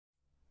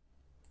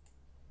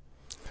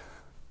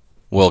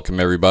Welcome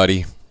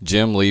everybody.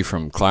 Jim Lee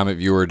from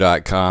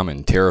ClimateViewer.com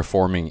and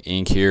Terraforming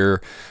Inc.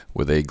 here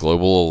with a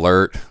global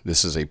alert.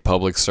 This is a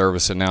public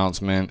service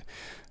announcement.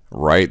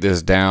 Write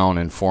this down,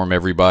 inform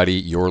everybody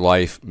your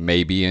life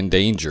may be in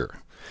danger.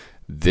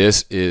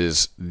 This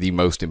is the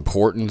most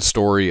important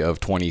story of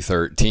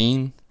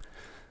 2013.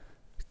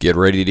 Get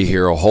ready to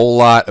hear a whole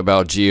lot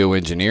about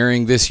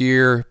geoengineering this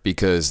year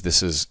because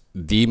this is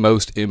the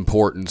most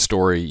important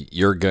story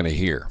you're going to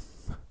hear.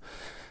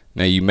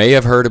 Now, you may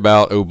have heard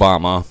about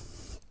Obama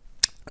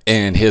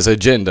and his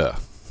agenda: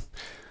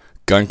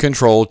 gun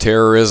control,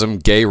 terrorism,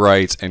 gay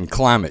rights, and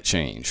climate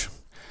change.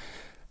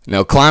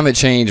 Now, climate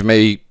change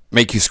may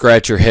make you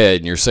scratch your head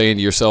and you're saying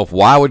to yourself,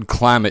 why would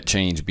climate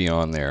change be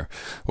on there?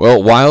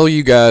 Well, while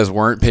you guys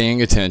weren't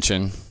paying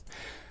attention,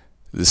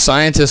 the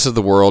scientists of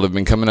the world have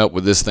been coming up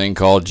with this thing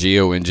called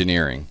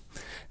geoengineering.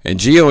 And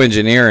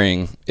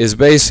geoengineering is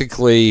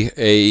basically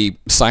a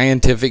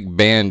scientific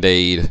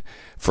band-aid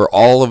for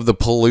all of the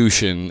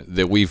pollution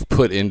that we've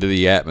put into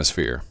the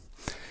atmosphere.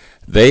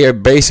 They are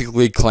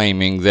basically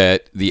claiming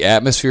that the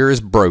atmosphere is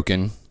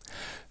broken,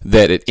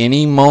 that at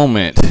any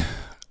moment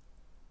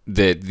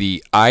that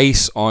the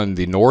ice on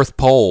the North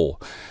Pole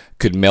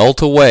could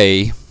melt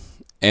away,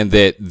 and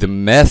that the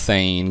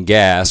methane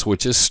gas,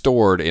 which is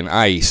stored in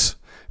ice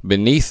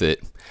beneath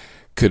it,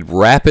 could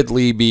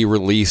rapidly be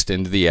released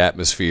into the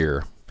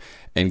atmosphere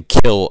and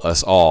kill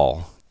us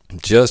all,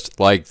 just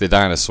like the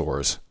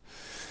dinosaurs.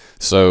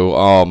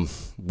 So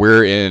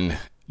we're in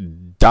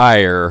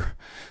dire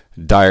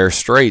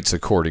straits,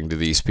 according to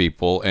these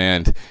people,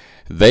 and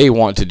they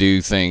want to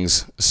do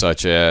things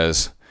such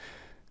as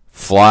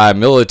fly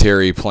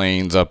military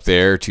planes up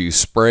there to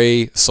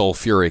spray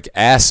sulfuric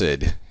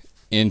acid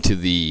into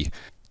the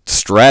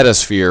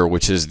stratosphere,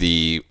 which is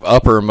the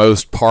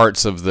uppermost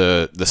parts of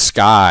the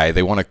sky.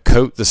 They want to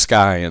coat the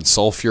sky in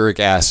sulfuric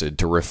acid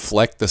to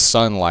reflect the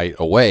sunlight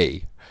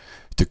away,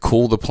 to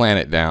cool the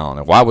planet down.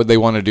 And why would they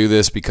want to do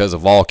this? Because a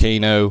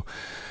volcano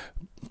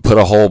put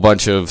a whole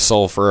bunch of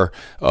sulfur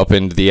up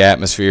into the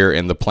atmosphere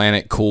and the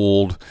planet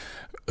cooled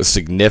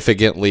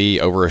significantly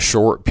over a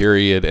short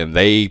period, and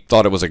they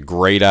thought it was a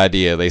great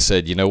idea. They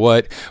said, you know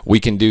what,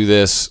 we can do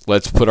this,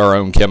 let's put our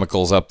own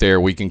chemicals up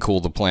there, we can cool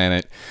the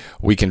planet,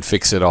 we can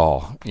fix it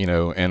all,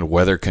 and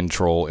weather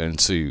control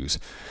ensues.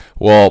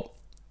 Well,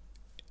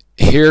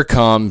 here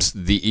comes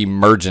the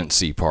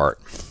emergency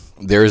part.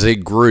 There's a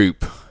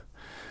group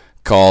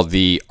called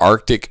the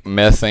Arctic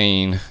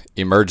Methane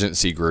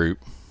Emergency Group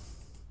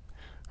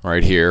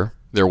right here.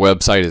 Their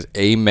website is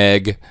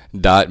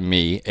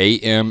ameg.me,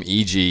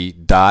 AMEG.me.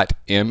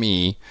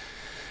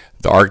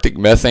 The Arctic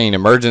Methane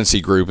Emergency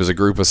Group is a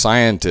group of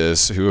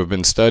scientists who have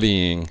been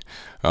studying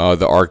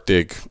the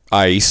Arctic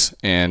ice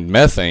and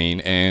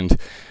methane and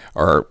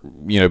are,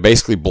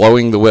 basically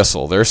blowing the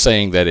whistle. They're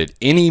saying that at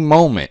any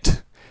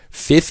moment,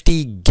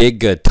 50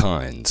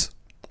 gigatons,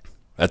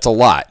 that's a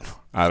lot.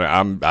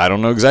 I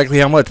don't know exactly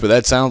how much, but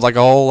that sounds like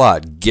a whole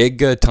lot.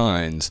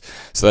 Gigatons.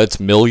 So that's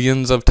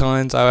millions of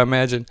tons, I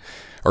imagine.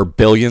 Or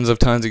billions of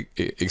tons,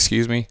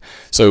 excuse me.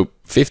 So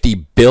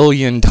 50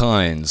 billion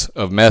tons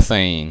of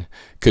methane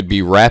could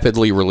be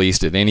rapidly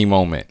released at any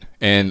moment.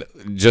 And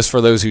just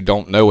for those who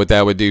don't know what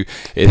that would do,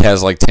 it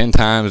has like 10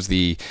 times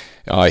the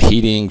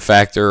heating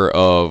factor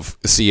of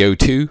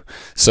CO2.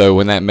 So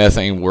when that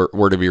methane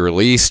were to be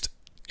released,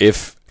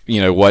 if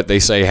what they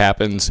say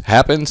happens,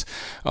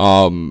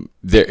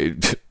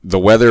 the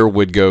weather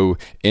would go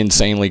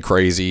insanely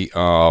crazy.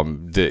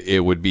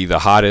 It would be the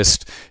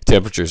hottest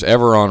temperatures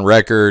ever on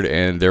record,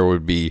 and there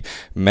would be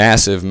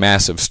massive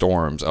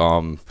storms.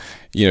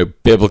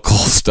 Biblical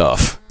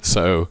stuff.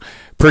 So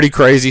pretty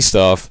crazy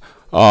stuff.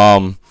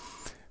 Here's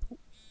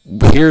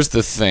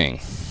the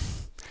thing.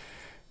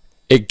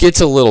 It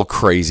gets a little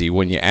crazy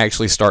when you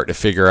actually start to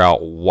figure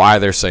out why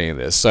they're saying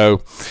this.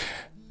 So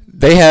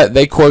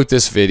they quote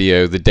this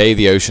video, "The Day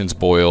the Oceans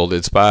Boiled."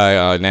 It's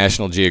by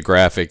National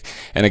Geographic,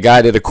 and a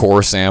guy did a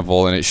core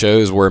sample, and it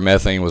shows where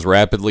methane was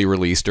rapidly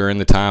released during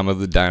the time of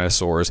the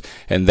dinosaurs,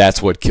 and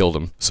that's what killed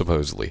them,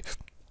 supposedly.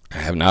 I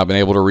have not been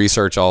able to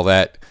research all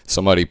that.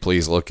 Somebody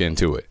please look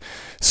into it.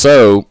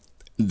 So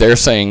they're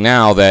saying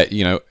now that,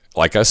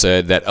 like I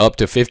said, that up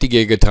to 50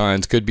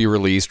 gigatons could be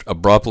released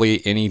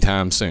abruptly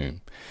anytime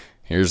soon.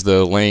 Here's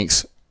the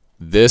links.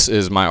 This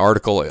is my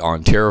article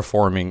on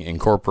Terraforming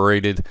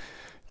Incorporated.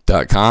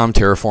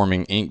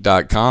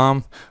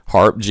 Terraforminginc.com,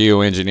 HAARP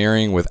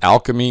Geoengineering with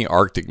Alchemy,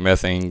 Arctic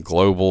Methane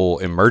Global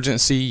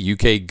Emergency,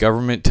 UK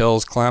government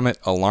tells climate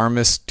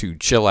alarmists to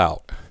chill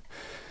out.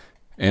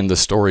 And the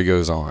story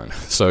goes on.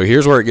 So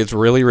here's where it gets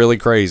really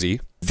crazy.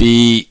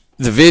 The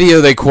video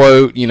they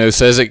quote,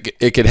 says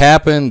it could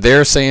happen.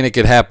 They're saying it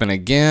could happen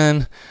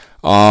again.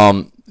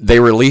 They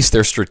released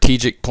their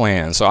strategic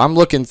plan. So I'm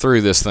looking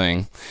through this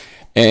thing,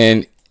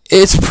 and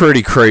it's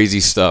pretty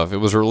crazy stuff. It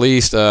was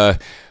released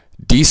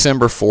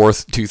December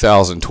 4th,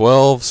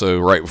 2012, so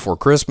right before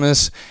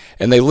Christmas,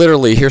 And they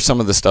literally, here's some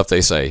of the stuff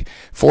they say.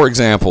 For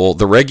example,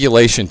 the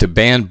regulation to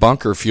ban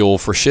bunker fuel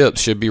for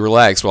ships should be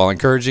relaxed while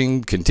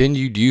encouraging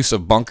continued use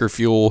of bunker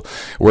fuel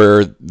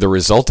where the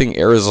resulting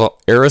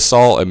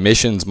aerosol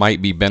emissions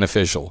might be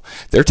beneficial.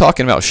 They're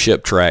talking about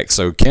ship tracks.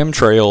 So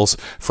chemtrails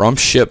from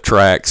ship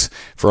tracks,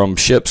 from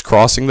ships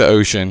crossing the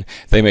ocean.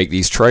 They make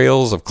these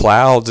trails of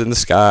clouds in the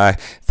sky.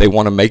 They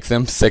want to make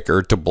them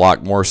thicker to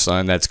block more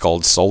sun. That's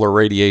called solar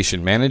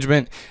radiation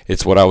management.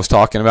 It's what I was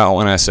talking about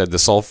when I said the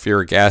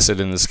sulfuric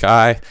acid in the sky.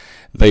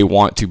 They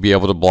want to be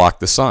able to block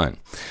the sun.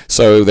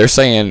 So they're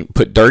saying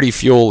put dirty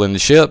fuel in the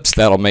ships.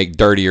 That'll make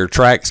dirtier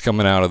tracks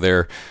coming out of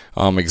their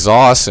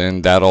exhaust,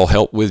 and that'll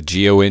help with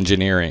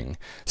geoengineering,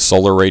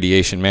 solar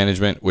radiation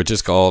management, which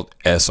is called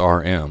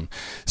SRM.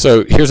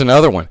 So here's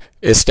another one.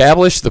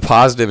 Establish the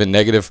positive and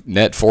negative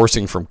net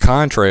forcing from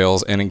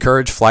contrails and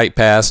encourage flight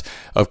paths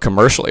of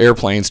commercial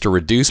airplanes to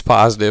reduce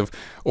positive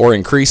or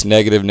increase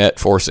negative net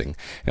forcing.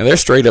 And they're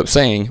straight up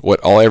saying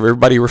what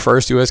everybody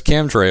refers to as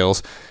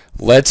chemtrails.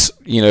 Let's,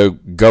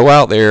 go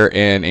out there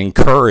and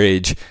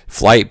encourage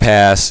flight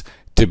paths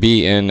to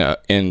be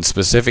in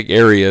specific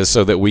areas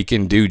so that we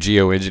can do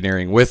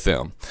geoengineering with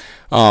them.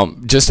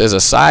 Just as a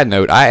side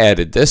note, I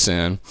added this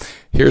in.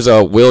 Here's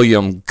a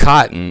William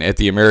Cotton at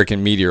the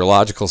American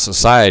Meteorological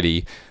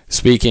Society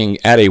speaking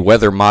at a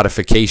weather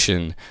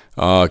modification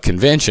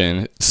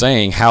convention,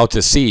 saying how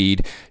to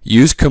seed,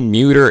 use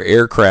commuter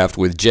aircraft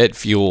with jet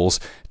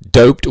fuels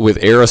doped with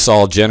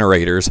aerosol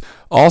generators,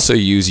 also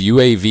use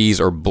UAVs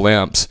or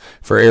blimps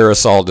for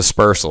aerosol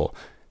dispersal.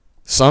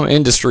 Some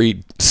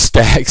industry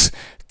stacks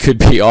could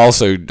be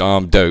also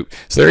doped.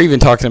 So they're even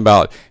talking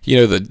about,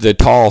 the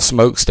tall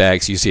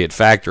smokestacks you see at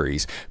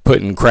factories,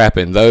 putting crap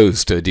in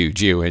those to do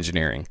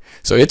geoengineering.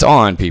 So it's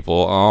on,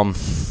 people.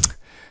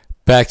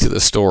 Back to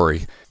the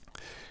story.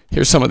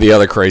 Here's some of the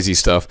other crazy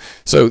stuff.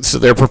 So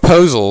their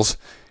proposals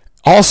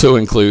also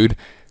include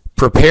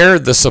prepare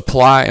the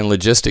supply and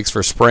logistics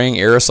for spraying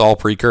aerosol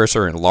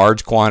precursor in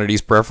large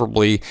quantities,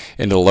 preferably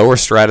in the lower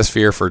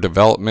stratosphere for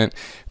development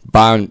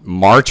by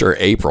March or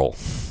April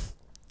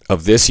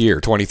of this year,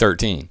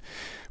 2013.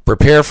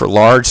 Prepare for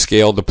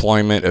large-scale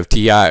deployment of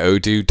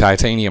TiO2,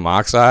 titanium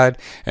oxide,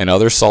 and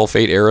other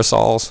sulfate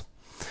aerosols.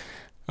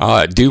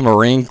 Do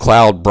marine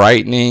cloud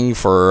brightening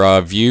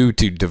for view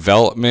to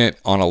development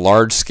on a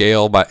large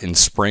scale in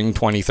spring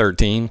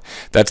 2013.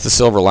 That's the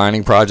Silver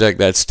Lining Project.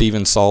 That's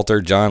Stephen Salter,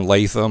 John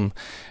Latham,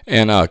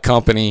 and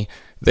company.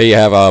 They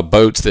have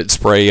boats that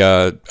spray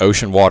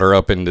ocean water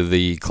up into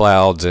the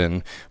clouds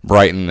and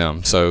brighten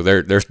them. So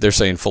they're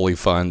saying fully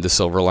fund the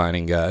Silver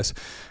Lining guys.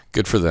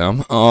 Good for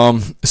them.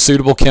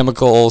 Suitable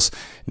chemicals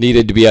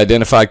needed to be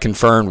identified,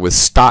 confirmed with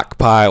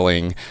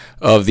stockpiling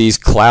of these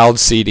cloud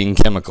seeding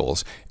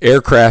chemicals.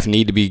 Aircraft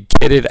need to be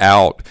kitted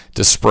out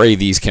to spray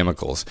these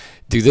chemicals.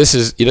 Dude,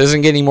 it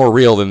doesn't get any more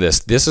real than this.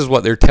 This is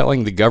what they're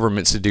telling the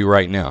governments to do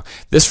right now.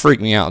 This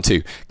freaked me out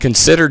too.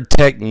 Considered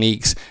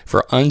techniques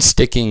for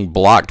unsticking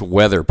blocked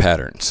weather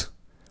patterns.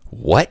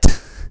 What?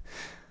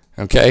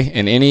 Okay,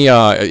 and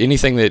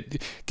anything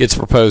that gets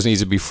proposed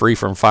needs to be free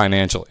from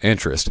financial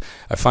interest.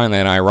 I find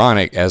that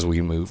ironic as we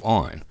move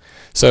on.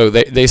 So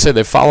they said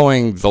that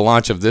following the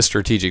launch of this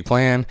strategic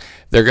plan,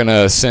 they're going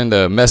to send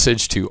a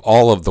message to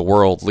all of the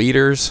world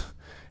leaders,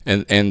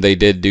 and they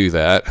did do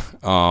that.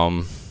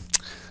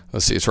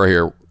 Let's see, it's right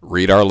here.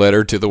 Read our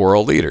letter to the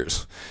world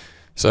leaders.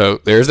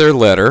 So there's their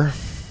letter,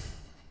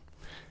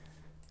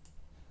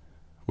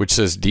 which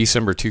says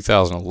December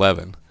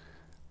 2011.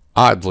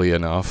 Oddly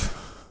enough.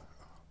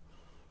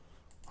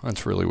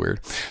 That's really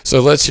weird.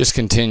 So let's just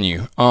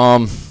continue.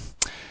 The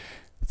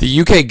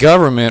UK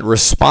government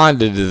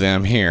responded to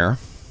them here.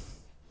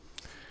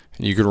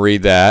 And you can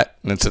read that.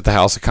 And it's at the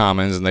House of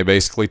Commons, and they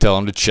basically tell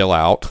them to chill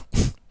out.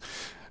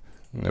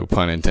 No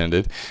pun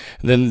intended.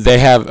 And then they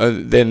have,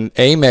 then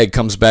AMEG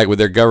comes back with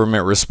their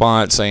government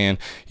response saying,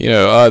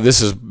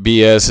 this is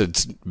BS.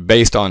 It's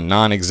based on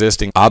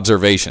non-existing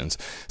observations.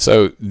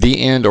 So the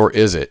end, or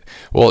is it?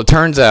 Well, it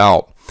turns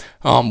out,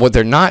 what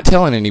they're not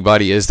telling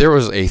anybody is there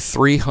was a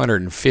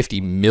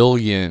 350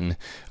 million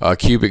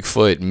cubic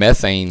foot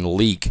methane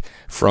leak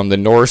from the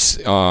North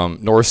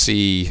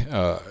Sea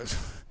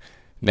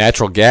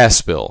natural gas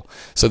spill.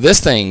 So this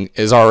thing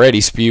is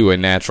already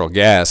spewing natural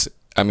gas.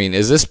 I mean,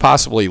 is this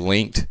possibly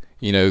linked?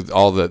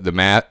 All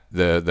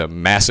the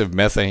massive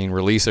methane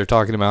release they're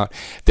talking about.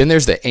 Then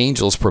there's the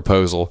Angels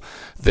proposal,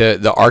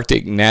 the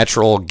Arctic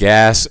natural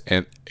gas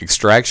and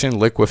extraction,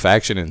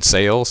 liquefaction, and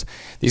sales.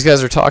 These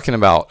guys are talking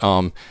about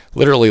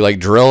literally like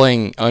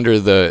drilling under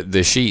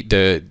the sheet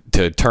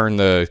to turn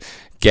the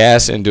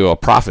gas into a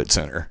profit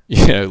center.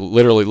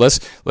 Literally,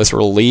 let's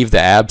relieve the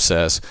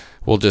abscess.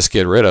 We'll just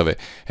get rid of it.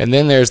 And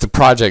then there's the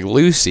Project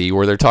Lucy,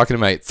 where they're talking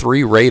about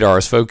 3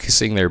 radars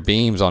focusing their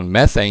beams on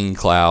methane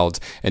clouds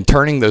and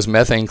turning those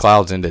methane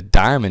clouds into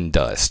diamond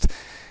dust.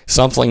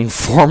 something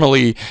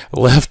formerly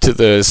left to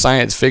the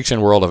science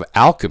fiction world of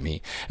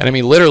alchemy. And I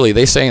mean, literally,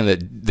 they're saying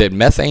that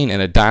methane in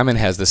a diamond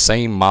has the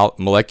same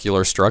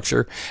molecular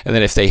structure, and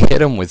that if they hit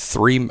them with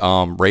 3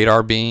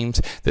 radar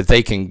beams, that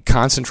they can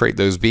concentrate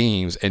those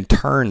beams and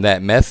turn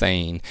that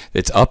methane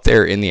that's up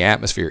there in the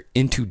atmosphere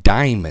into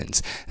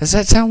diamonds. Does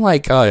that sound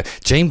like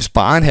James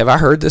Bond? Have I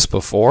heard this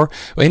before?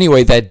 Well,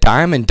 anyway, that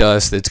diamond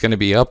dust that's going to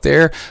be up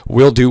there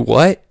will do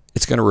what?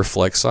 It's going to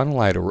reflect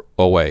sunlight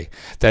away.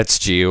 That's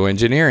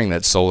geoengineering.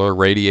 That's solar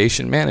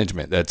radiation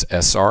management. That's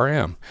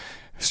SRM.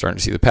 Starting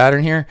to see the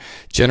pattern here.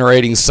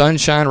 Generating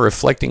sunshine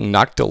reflecting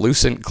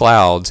noctilucent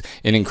clouds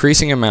in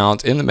increasing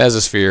amounts in the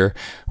mesosphere,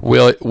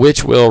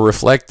 which will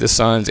reflect the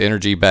sun's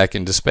energy back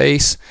into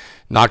space.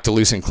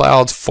 Noctilucent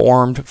clouds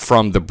formed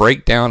from the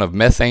breakdown of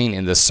methane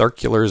in the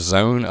circular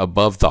zone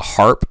above the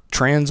HAARP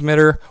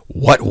transmitter.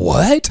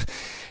 What?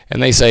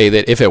 And they say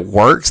that if it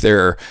works, there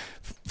are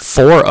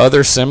 4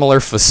 other similar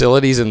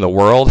facilities in the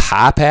world.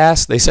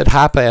 HiPass, they said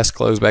HiPass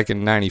closed back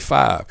in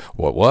 '95.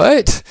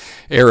 What?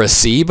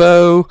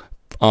 Arecibo,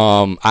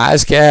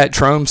 ISCAT,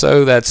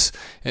 Tromso, that's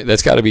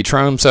got to be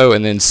Tromso,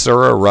 and then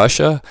Sura,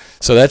 Russia.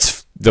 So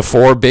that's the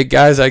 4 big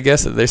guys, I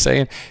guess, that they're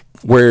saying,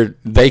 where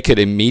they could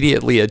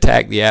immediately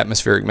attack the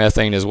atmospheric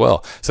methane as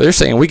well. So they're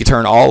saying we could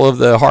turn all of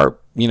the HAARP,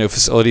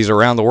 facilities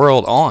around the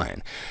world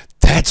on.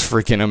 That's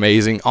freaking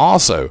amazing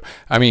also.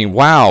 I mean,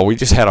 wow, we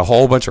just had a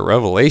whole bunch of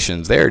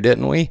revelations there,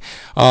 didn't we?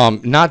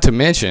 Not to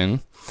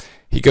mention,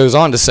 he goes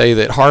on to say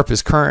that HAARP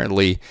is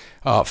currently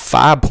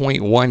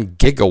 5.1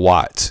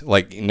 gigawatts.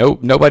 Like,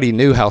 nobody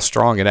knew how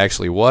strong it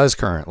actually was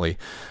currently.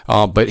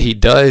 But he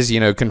does,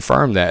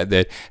 confirm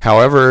that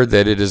however,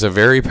 that it is a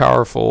very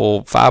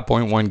powerful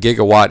 5.1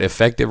 gigawatt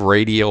effective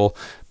radial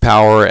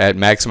power at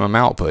maximum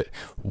output.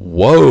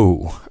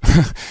 Whoa.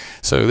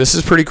 So this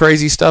is pretty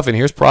crazy stuff. And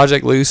here's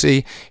Project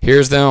Lucy.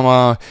 Here's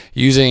them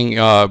using,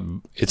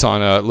 it's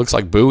on, looks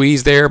like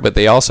buoys there, but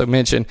they also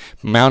mentioned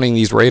mounting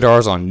these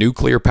radars on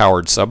nuclear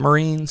powered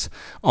submarines,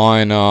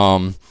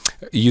 on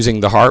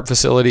using the HAARP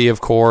facility,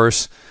 of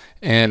course.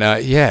 And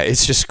yeah,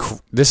 it's just,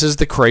 this is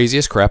the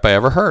craziest crap I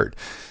ever heard.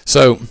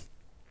 So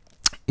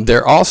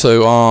they're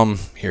also,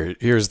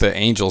 here's the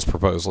Angels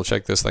proposal.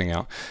 Check this thing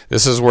out.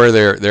 This is where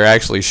they're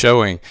actually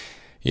showing,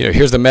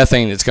 here's the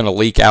methane that's going to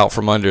leak out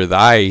from under the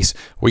ice.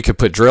 We could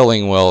put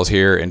drilling wells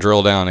here and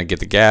drill down and get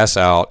the gas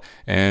out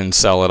and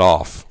sell it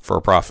off for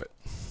a profit.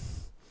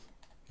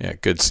 Yeah,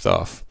 good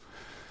stuff.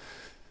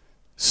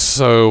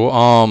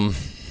 So,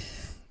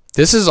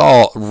 this is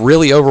all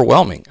really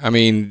overwhelming. I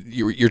mean,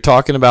 you're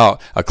talking about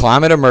a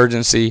climate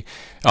emergency.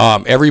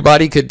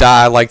 Everybody could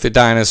die like the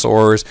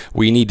dinosaurs.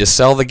 We need to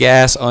sell the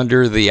gas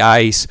under the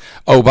ice.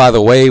 Oh, by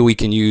the way, we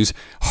can use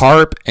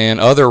HAARP and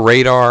other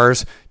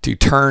radars to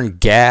turn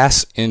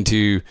gas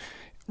into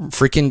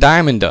freaking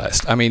diamond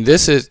dust. I mean,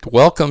 this is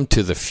welcome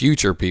to the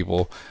future,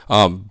 people.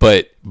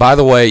 But by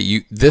the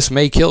way, this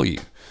may kill you.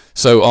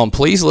 So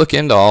please look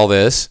into all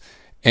this.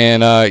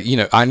 And,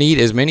 I need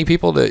as many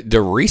people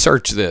to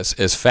research this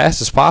as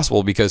fast as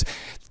possible, because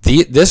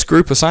this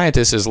group of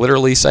scientists is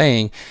literally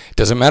saying,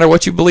 doesn't matter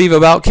what you believe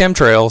about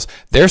chemtrails,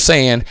 they're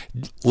saying,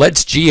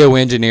 let's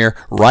geoengineer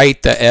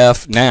right the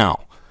F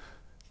now.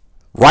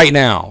 Right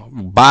now,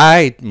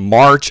 by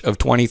March of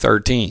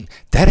 2013.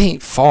 That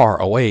ain't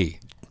far away,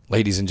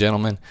 ladies and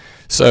gentlemen.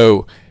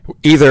 So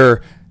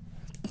either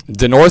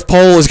the North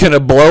Pole is going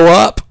to blow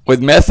up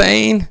with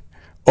methane,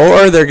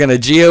 or they're going to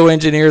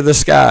geoengineer the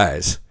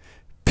skies.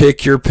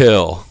 Pick your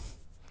pill.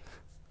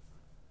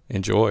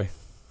 Enjoy.